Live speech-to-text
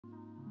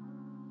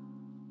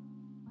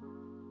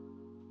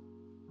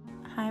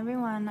Hi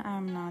everyone,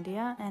 I'm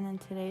Nadia, and in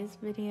today's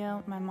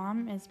video my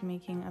mom is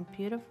making a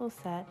beautiful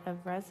set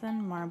of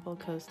resin marble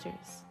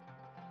coasters.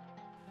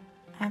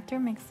 After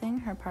mixing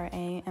her part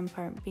A and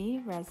part B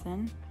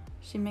resin,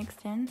 she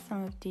mixed in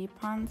some of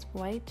DuPont's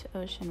White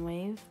Ocean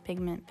Wave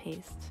pigment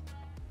paste.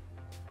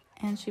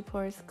 And she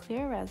pours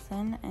clear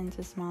resin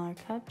into smaller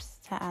cups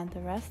to add the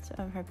rest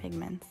of her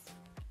pigments.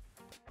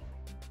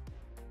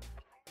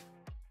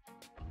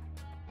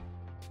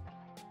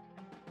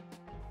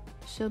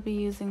 She'll be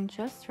using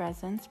Just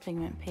Resin's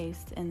pigment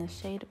paste in the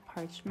shade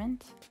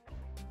Parchment,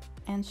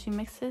 and she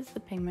mixes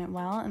the pigment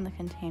well in the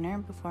container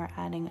before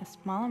adding a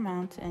small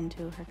amount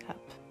into her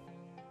cup.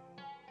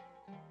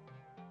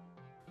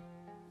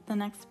 The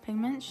next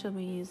pigment she'll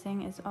be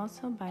using is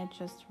also by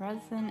Just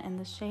Resin in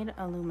the shade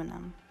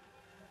Aluminum.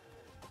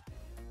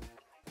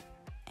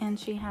 And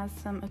she has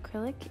some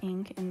acrylic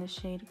ink in the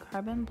shade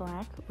Carbon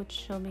Black, which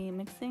she'll be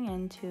mixing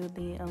into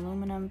the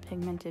aluminum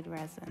pigmented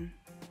resin.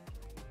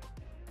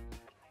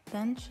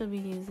 Then she'll be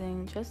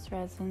using Just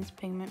Resin's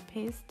pigment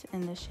paste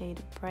in the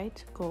shade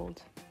Bright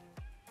Gold.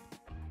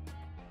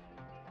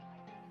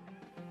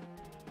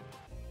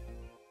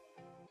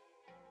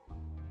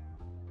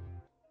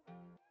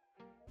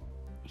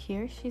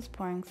 Here she's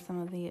pouring some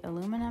of the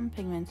aluminum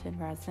pigmented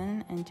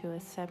resin into a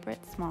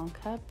separate small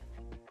cup,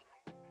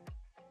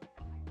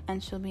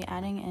 and she'll be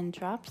adding in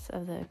drops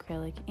of the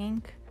acrylic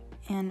ink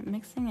and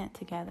mixing it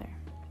together.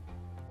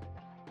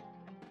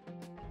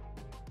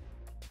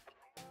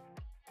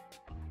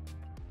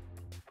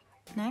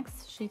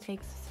 Next, she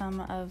takes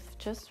some of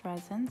Just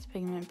Resin's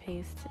pigment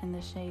paste in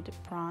the shade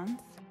Bronze,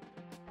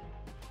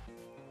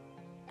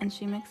 and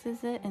she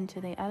mixes it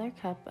into the other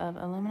cup of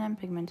aluminum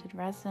pigmented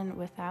resin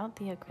without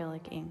the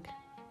acrylic ink.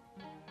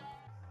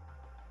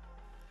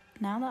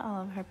 Now that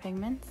all of her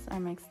pigments are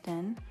mixed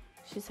in,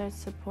 she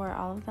starts to pour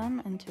all of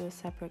them into a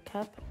separate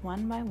cup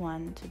one by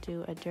one to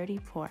do a dirty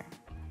pour.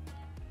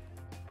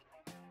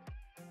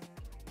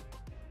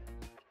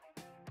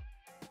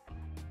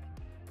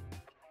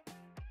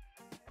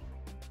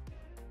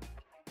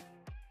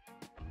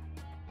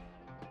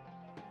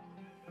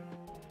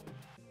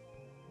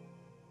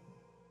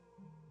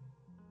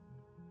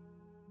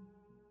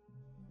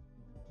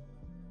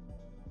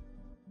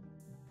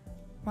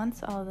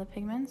 Once all of the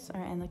pigments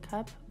are in the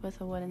cup, with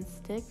a wooden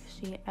stick,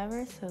 she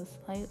ever so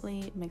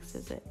slightly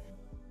mixes it.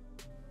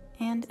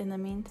 And in the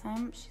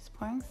meantime, she's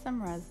pouring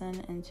some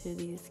resin into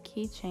these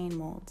keychain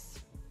molds.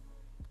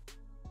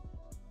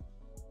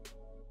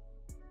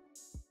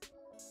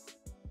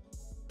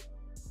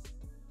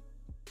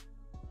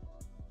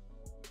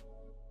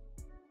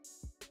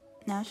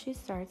 Now she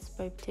starts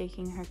by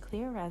taking her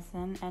clear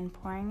resin and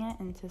pouring it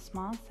into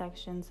small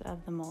sections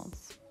of the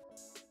molds.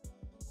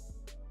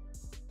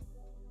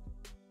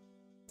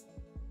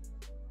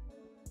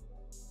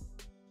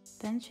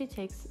 Then she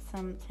takes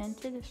some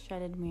tinted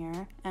shredded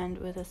mirror and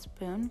with a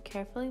spoon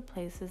carefully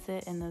places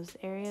it in those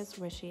areas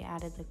where she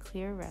added the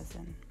clear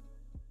resin.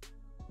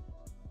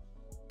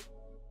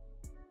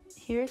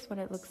 Here's what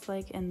it looks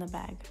like in the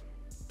bag.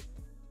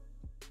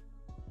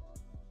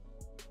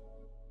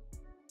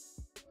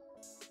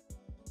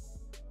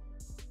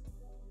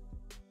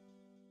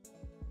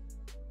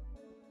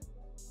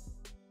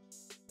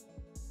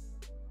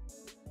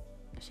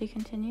 She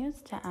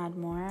continues to add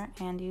more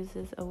and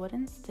uses a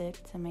wooden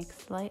stick to make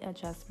slight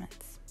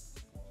adjustments.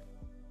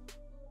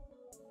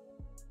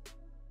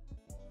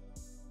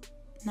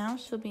 Now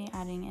she'll be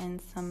adding in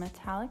some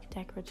metallic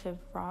decorative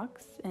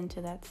rocks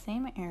into that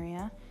same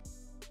area,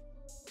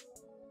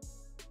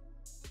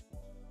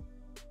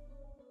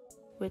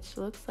 which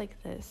looks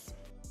like this.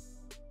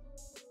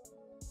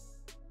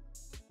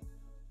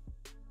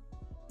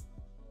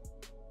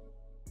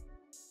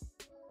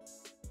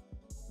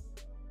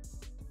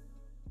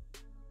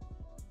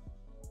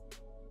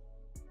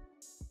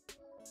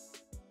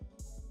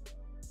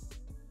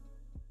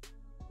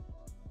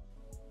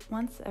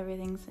 Once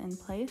everything's in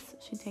place,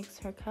 she takes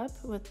her cup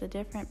with the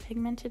different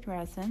pigmented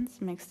resins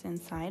mixed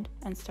inside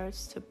and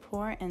starts to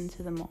pour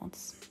into the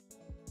molds.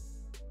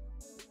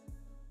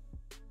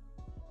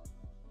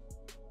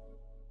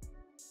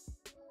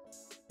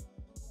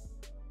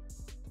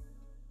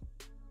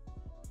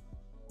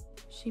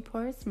 She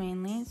pours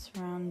mainly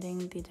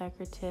surrounding the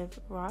decorative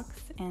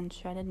rocks and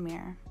shredded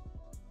mirror.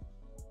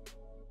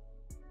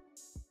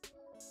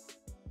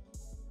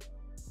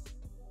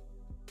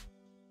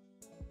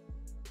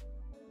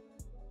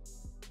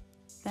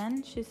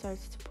 Then she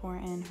starts to pour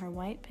in her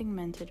white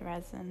pigmented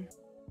resin.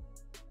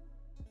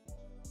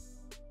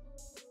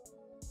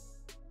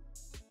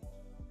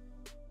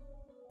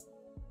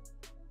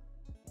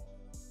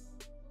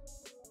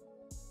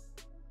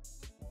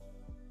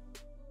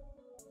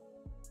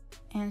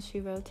 And she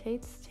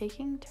rotates,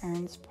 taking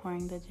turns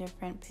pouring the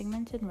different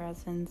pigmented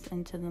resins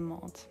into the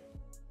mold.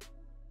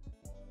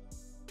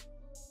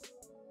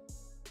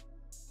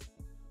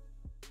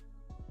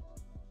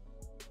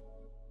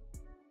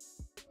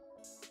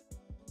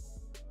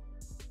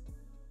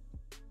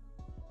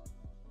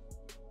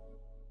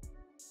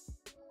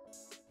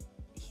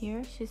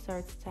 Here she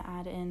starts to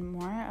add in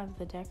more of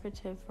the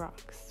decorative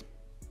rocks.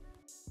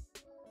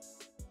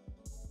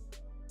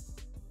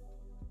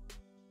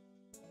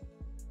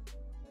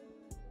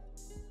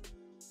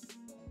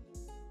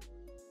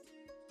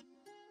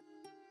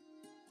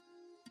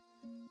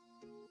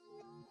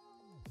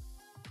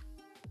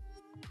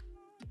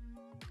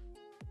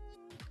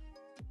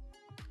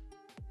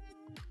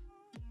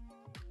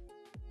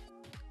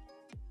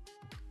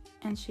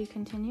 And she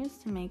continues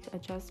to make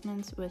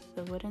adjustments with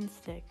the wooden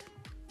stick.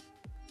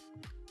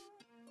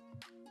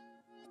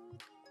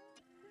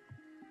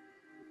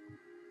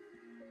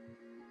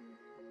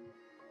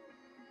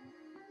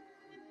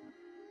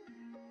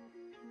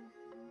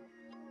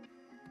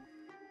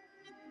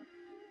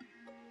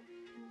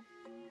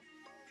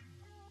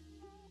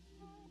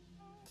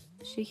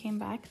 She came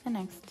back the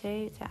next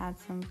day to add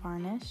some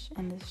varnish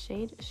in the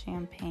shade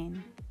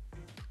Champagne.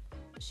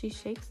 She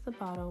shakes the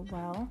bottle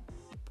well,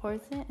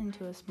 pours it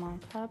into a small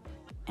cup,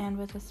 and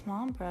with a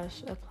small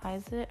brush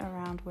applies it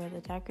around where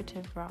the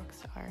decorative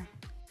rocks are.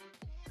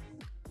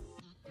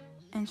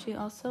 And she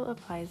also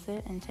applies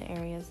it into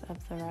areas of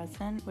the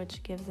resin,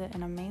 which gives it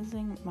an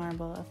amazing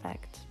marble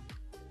effect.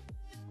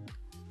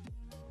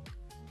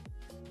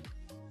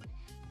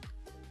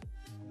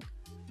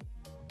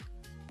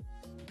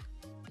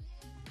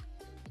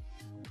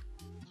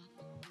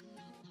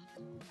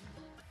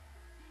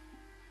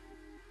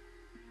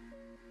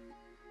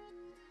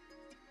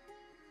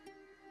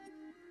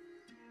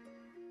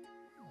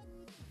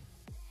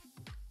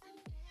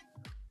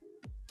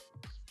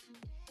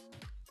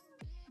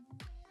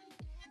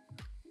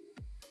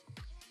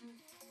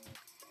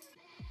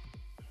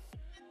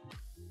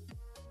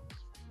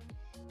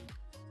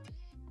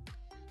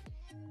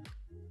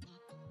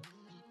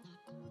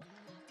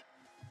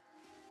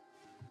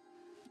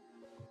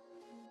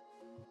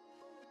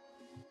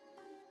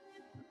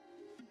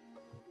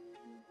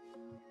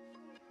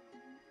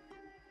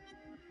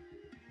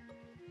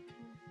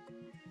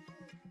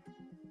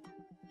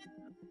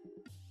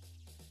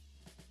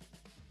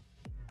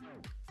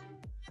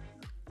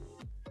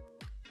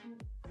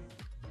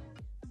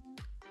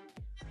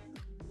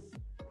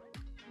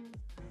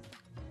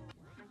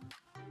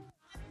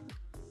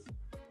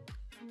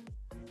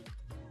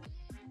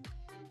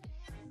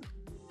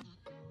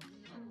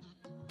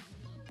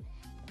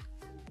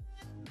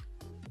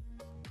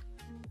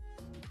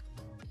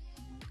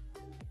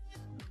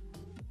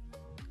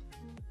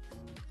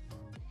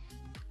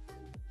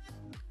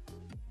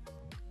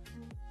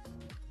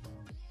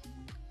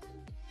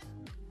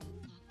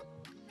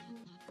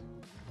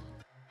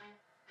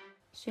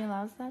 She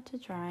allows that to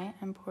dry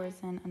and pours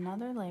in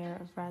another layer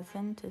of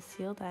resin to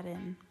seal that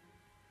in.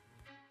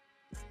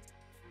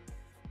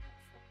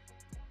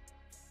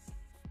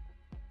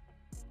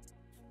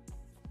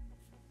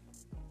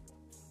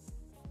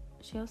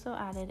 She also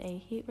added a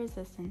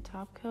heat-resistant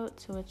top coat,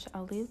 to which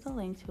I'll leave the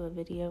link to a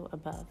video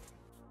above.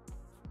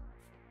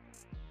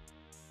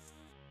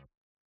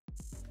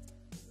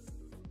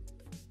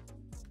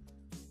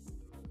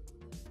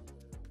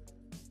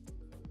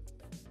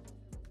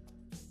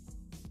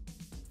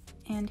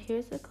 And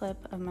here's a clip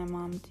of my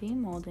mom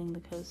demolding the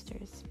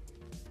coasters.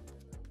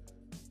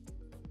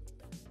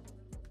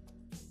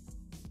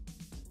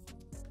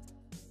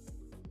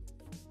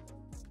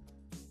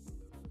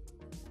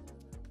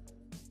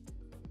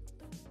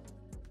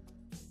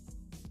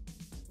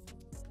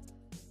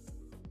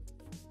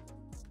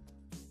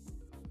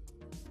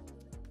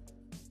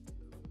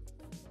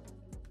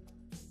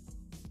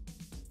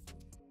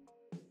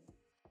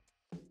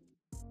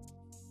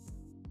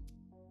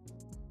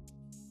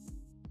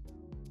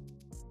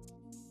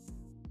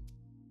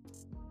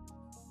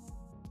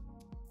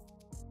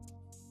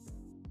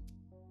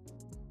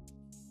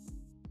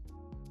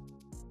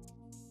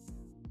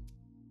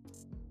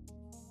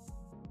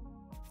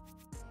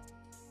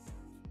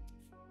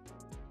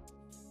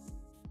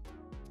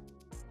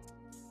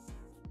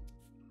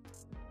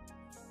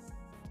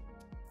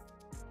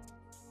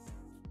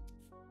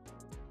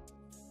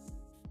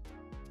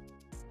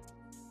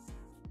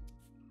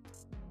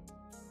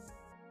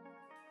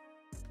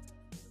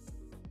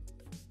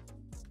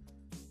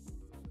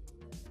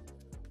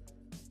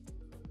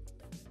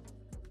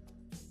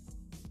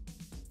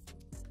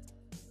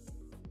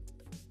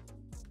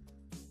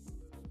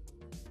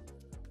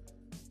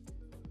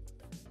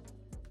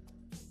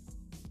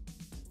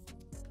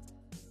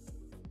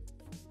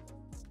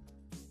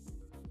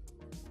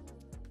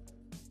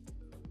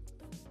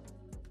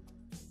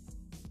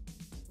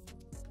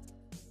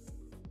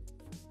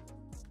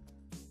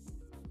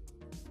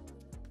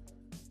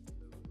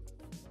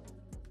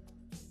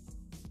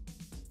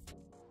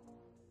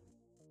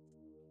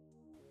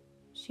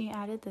 She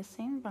added the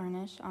same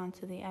varnish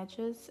onto the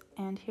edges,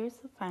 and here's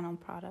the final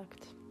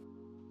product.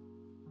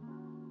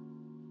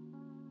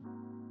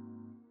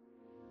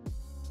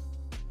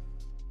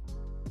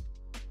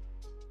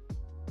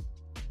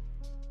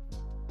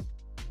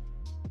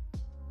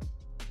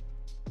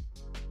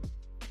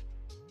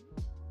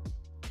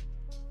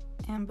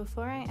 And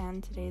before I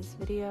end today's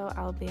video,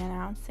 I'll be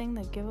announcing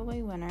the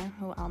giveaway winner,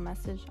 who I'll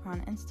message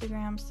on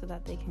Instagram so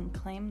that they can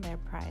claim their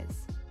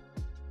prize.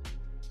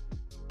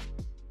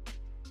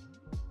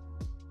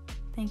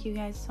 Thank you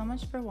guys so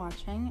much for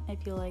watching.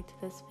 If you liked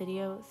this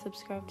video,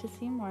 subscribe to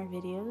see more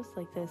videos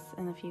like this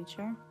in the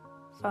future.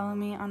 Follow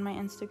me on my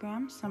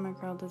Instagram, Summer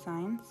Girl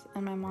Designs,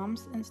 and my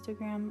mom's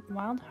Instagram,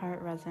 Wild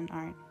Heart Resin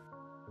Art.